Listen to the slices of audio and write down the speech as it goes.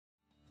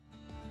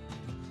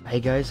Hey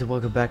guys, and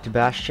welcome back to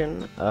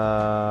Bastion.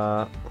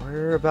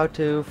 We're about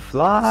to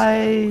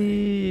fly.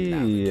 Now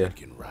the kid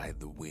can ride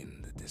the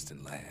wind to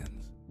distant lands.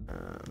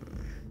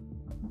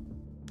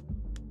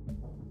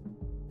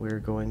 We're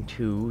going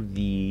to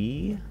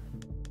the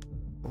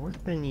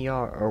Workman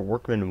Yard or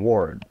Workman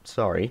Ward.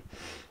 Sorry.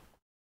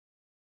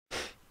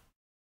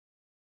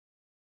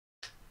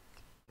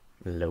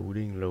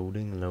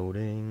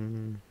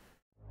 Loading.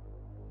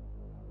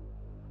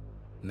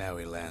 Now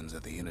he lands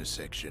at the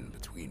intersection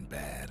between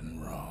bad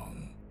and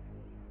wrong.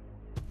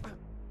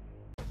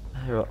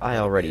 I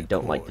already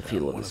don't like the Down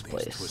feel of one this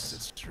twisted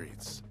place.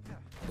 streets.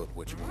 But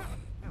which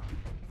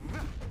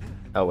one?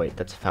 Oh wait,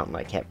 that's a fountain.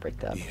 I can't break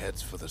that. He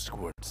heads for the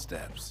squirt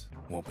steps.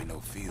 Won't be no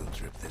field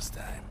trip this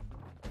time.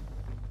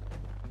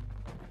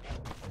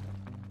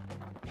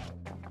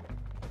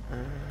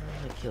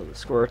 Kill the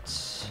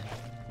squirts.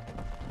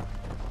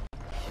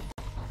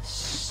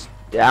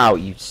 Ow,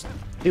 you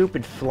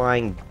stupid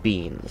flying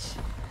beans.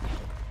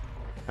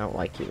 I don't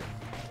like you.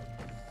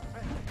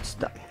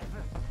 Stop.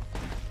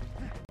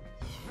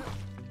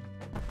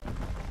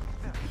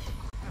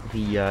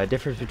 The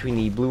difference between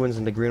the blue ones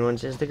and the green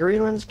ones is the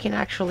green ones can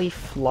actually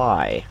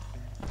fly.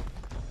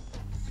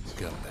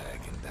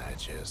 Scumbag can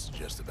digest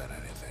just about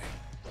anything.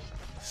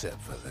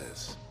 Except for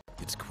this.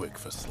 It's quick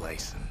for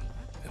slicing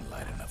and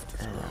light enough to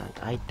throw. And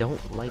I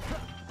don't like...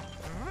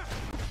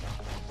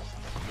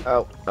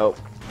 Oh.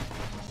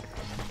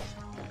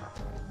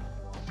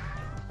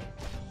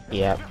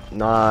 Yep,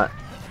 not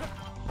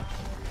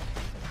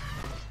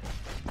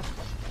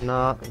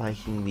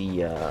liking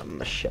the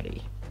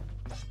machete.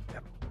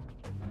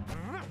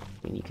 I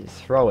mean, you can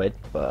throw it,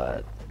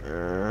 but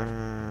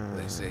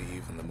They say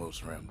even the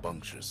most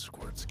rambunctious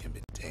squirts can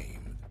be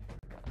tamed.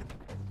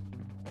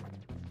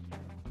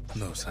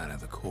 No sign of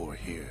the core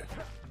here.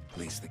 At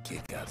least the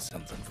kid got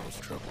something for his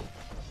trouble.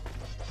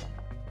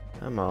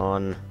 come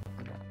on,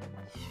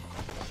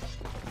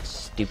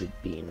 stupid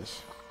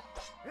beans.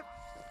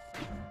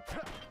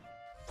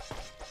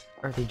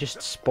 Are they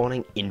just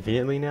spawning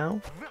infinitely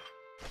now?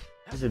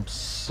 This is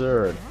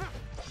absurd.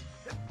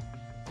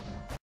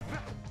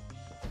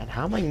 And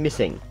how am I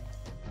missing?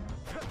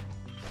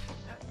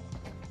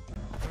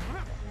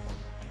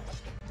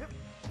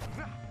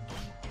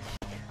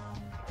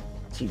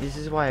 See, this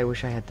is why I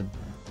wish I had the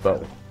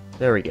bow.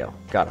 There we go.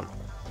 Got him.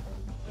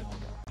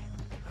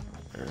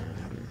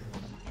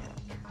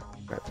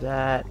 Grab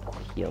that.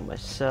 Heal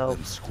myself.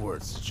 Them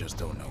squirts just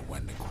don't know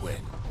when to quit.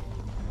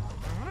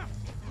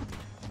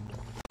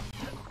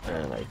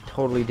 And I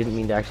totally didn't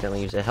mean to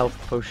accidentally use a health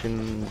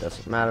potion.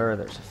 Doesn't matter.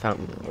 There's a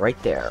fountain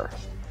right there.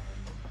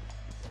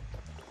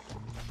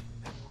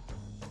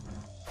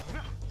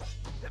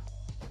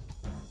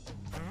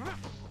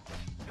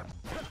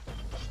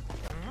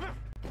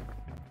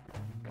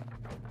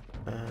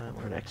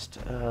 Where next?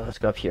 Let's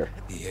go up here.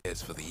 He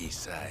heads for the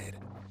east side,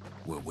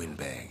 where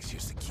windbags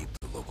used to keep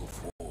the local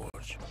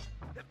forge.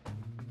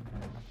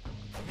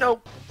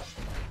 Nope.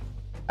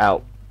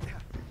 Out.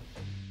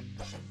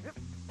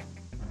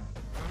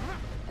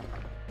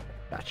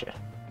 Gotcha.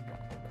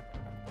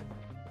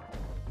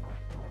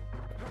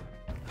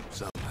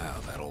 Somehow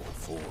that old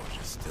forge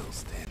is still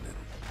standing.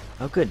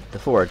 Oh good, the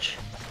forge.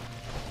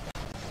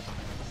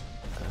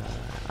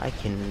 I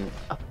can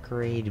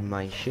upgrade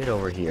my shit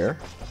over here.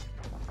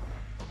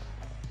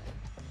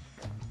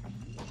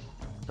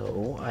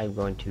 So I'm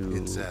going to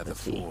Inside the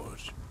let's see.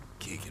 forge,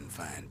 Key can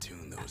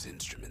fine-tune those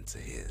instruments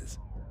of his.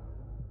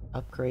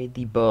 Upgrade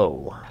the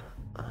bow.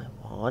 I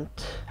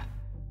want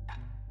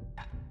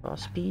raw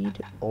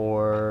speed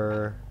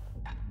or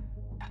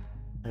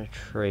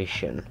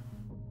penetration.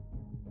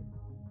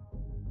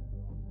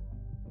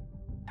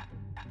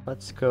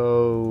 Let's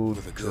go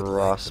With a good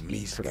draw leg to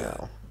speed for Miska,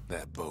 now.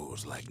 that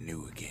bow's like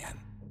new again.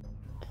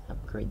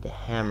 Upgrade the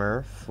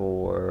hammer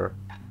for...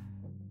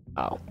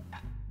 Oh.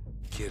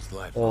 Kid's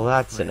life. Well,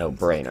 that's a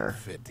no-brainer.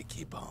 Fit to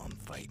keep on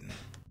fighting.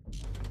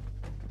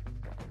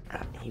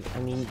 I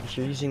mean, if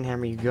you're using the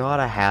hammer, you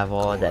gotta have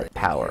all of that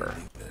power.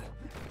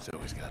 So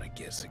he's gotta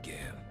guess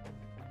again.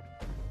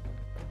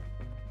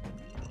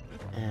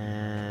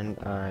 And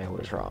I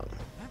was wrong.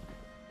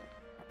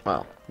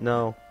 Well,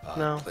 no.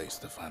 Odd place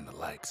to find the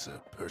likes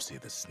of Percy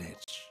the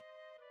Snitch.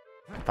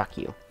 Fuck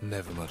you.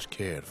 Never much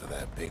cared for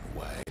that big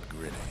wide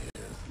grin of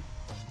his.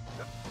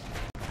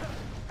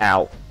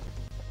 Ow.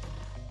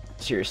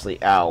 Seriously,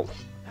 ow.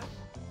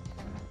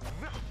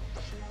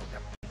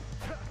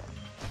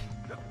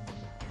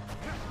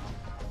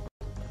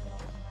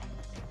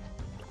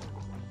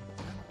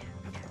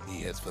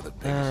 He heads for the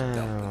biggest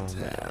dump in Oh,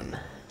 town. man.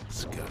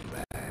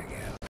 Scumbag.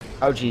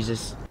 Oh,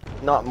 Jesus.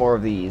 Not more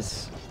of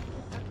these.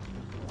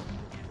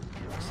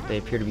 They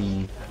appear to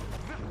be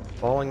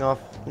falling off.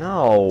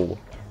 No.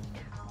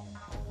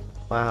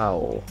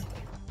 Wow.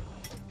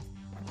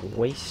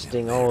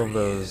 Wasting all of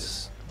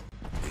those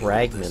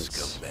fragments.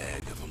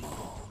 Scumbag of them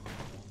all.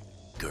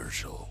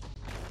 Gershel.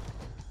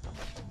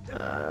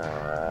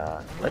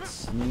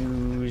 Let's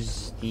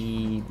use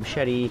the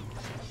machete.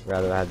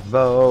 Rather have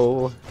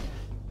bow.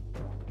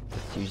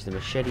 Let's use the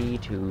machete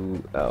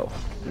to... Oh.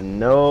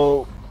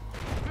 No.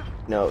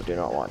 No, do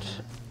not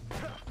want.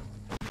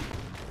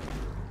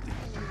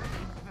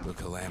 The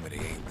Calamity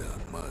ain't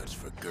done much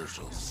for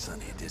Gershel's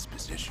sunny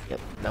disposition. Yep.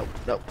 Nope.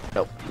 Nope.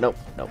 Nope. Nope.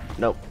 Nope.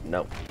 Nope.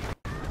 Nope.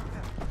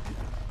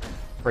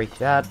 Break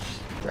that.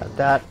 Grab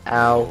that.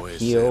 Ow. Always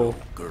Heal.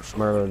 said Gershel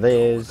Murder wouldn't go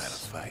without a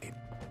this. fight.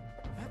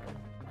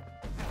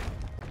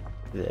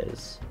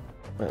 This.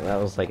 Well, that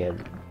was like a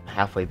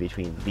halfway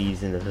between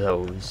these and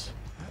those.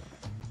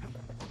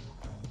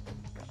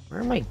 Where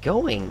am I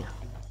going?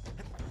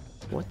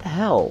 What the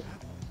hell?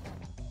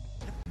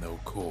 No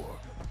core,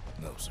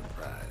 no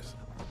surprise.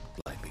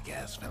 Like the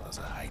Gasfellas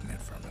are hiding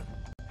it from him.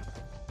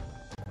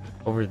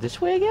 Over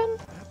this way again?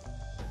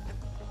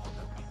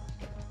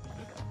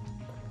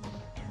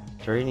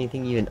 Is there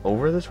anything even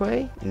over this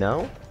way?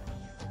 No?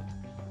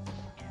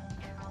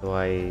 Do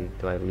I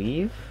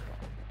leave?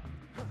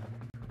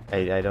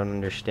 I don't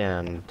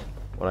understand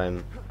what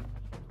I'm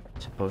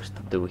supposed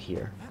to do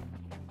here.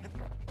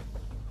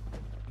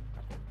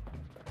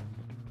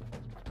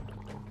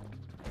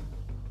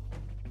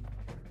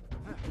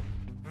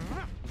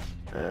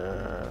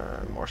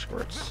 More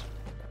squirts.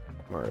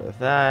 More of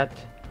that.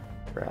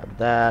 Grab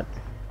that.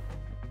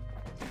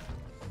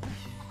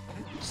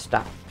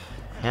 Stop.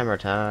 Hammer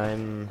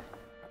time.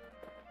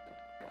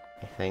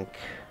 I think.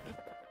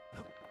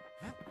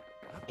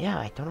 Yeah,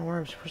 I don't know where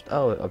I'm supposed to.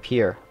 Oh, up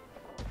here.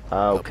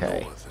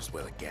 Okay. Up north is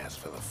where the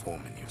Gasfella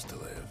foreman used to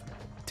live,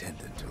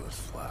 tending to his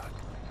flock.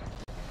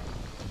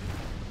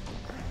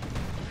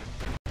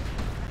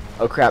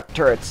 Oh crap,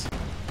 turrets.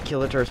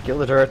 Kill the turrets, kill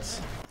the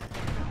turrets.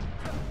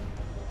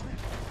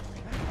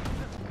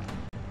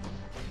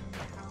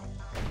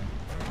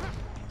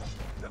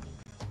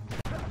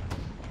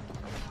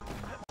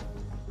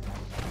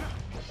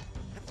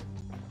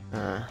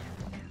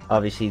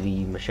 Obviously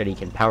the machete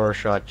can power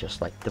shot just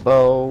like the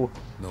bow.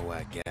 No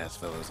why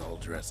Gasfellas all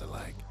dress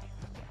alike.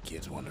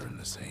 Kids wondering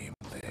the same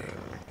thing.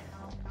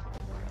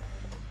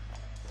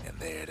 And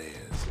there it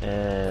is.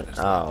 And But it's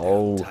locked down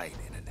oh, tight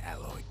in an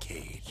alloy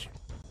cage.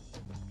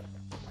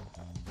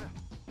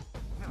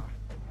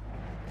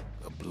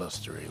 A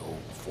blustery old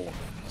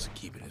foreman's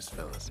keeping his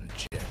fellas in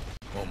check,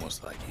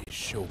 almost like he's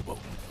showboating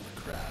for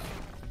the crowd.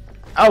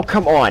 oh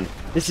come on!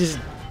 This is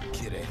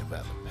Kid ain't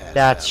about to pass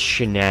that's out.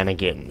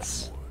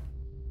 shenanigans.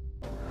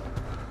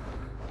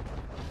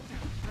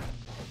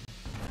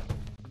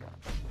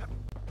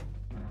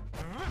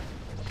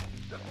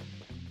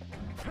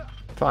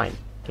 Fine.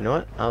 You know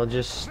what? I'll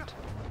just.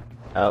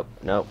 Oh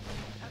no.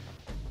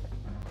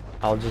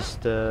 I'll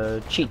just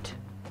cheat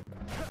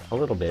a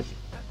little bit.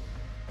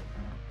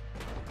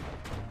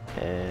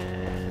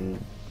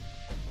 And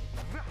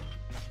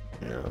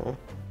no.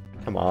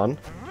 Come on.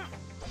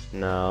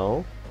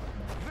 No.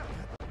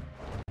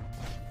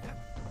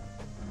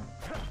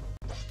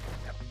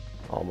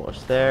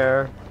 Almost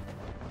there.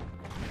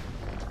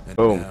 And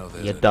Boom. now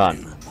there's You're a done.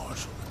 new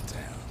marshal in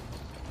town.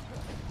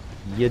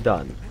 You're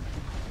done.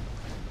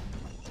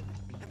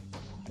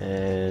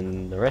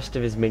 And the rest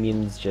of his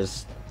minions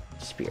just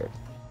disappeared.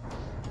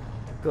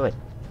 Good.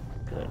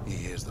 Good. He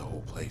hears the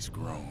whole place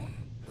groan,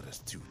 but it's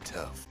too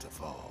tough to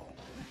fall.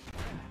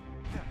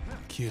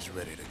 Kid's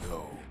ready to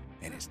go,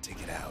 and his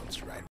ticket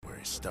out's right where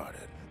he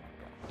started.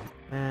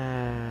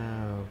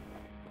 Ow.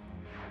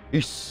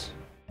 Peace.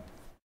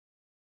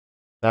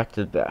 Back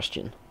to the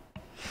Bastion.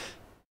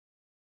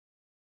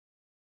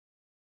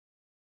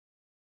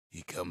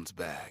 He comes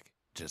back,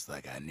 just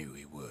like I knew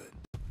he would.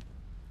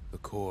 The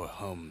core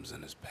hums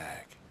in his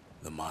pack.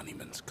 The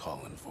monument's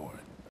calling for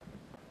it.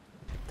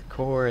 The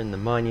core and the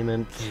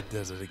monument. Kid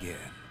does it again.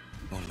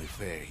 Only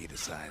fair he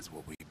decides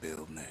what we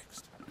build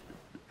next.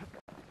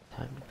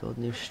 Time to build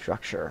new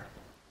structure.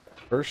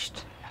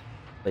 First,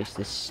 place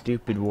this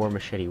stupid war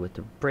machete with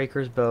the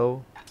breaker's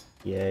bow.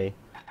 Yay.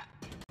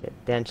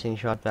 Get dancing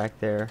shot back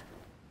there.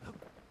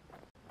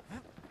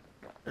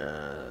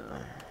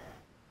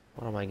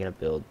 What am I gonna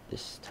build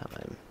this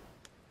time?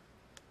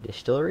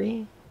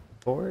 Distillery?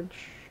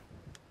 Forge?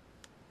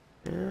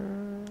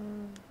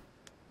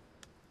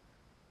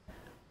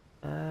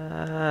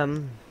 I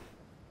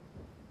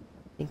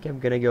think I'm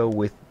gonna go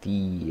with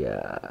the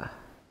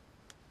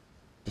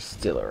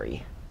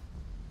distillery.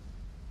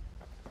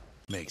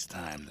 Makes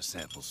time to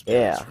sample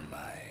spirits Yeah. from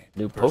my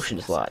New potion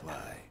personal slot.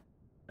 supply.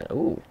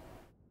 Oh.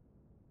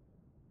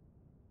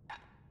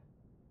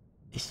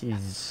 This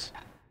is...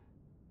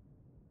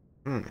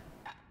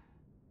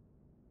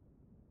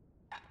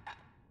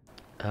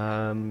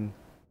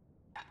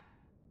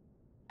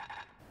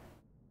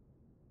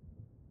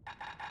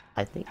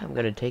 I think I'm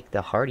gonna take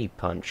the Hardy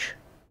Punch.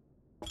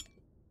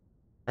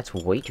 That's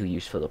way too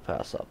useful to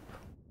pass up.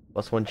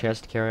 +1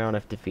 chance to carry on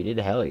if defeated?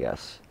 Hell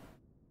yes.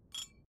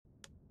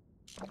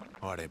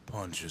 Hardy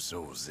Punch is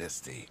so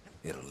zesty,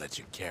 it'll let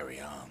you carry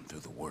on through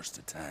the worst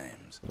of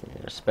times.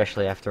 Yeah,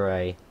 especially after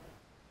I...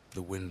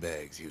 The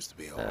windbags used to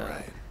be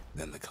alright,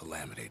 then the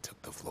Calamity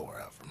took the floor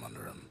out from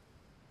under him.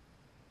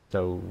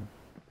 So...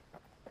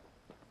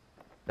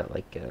 Got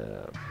like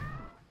a...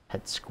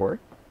 head squirt?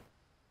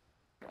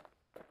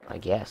 I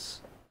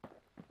guess.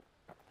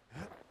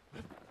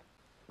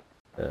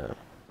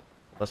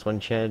 +1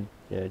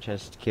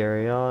 chance to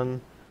carry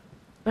on.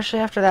 Especially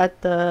after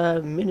that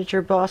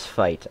miniature boss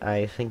fight.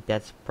 I think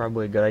that's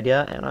probably a good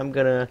idea, and I'm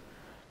gonna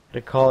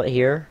call it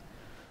here.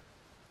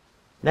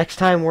 Next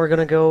time we're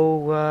gonna go,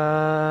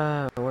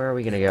 where are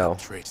we gonna go?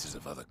 Traces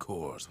of other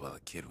cores while the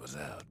kid was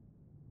out.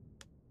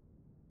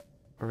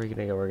 Where are we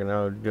gonna go? We're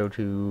gonna go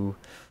to,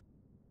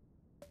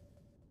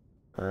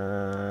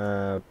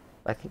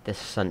 I think the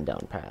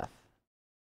Sundown Path.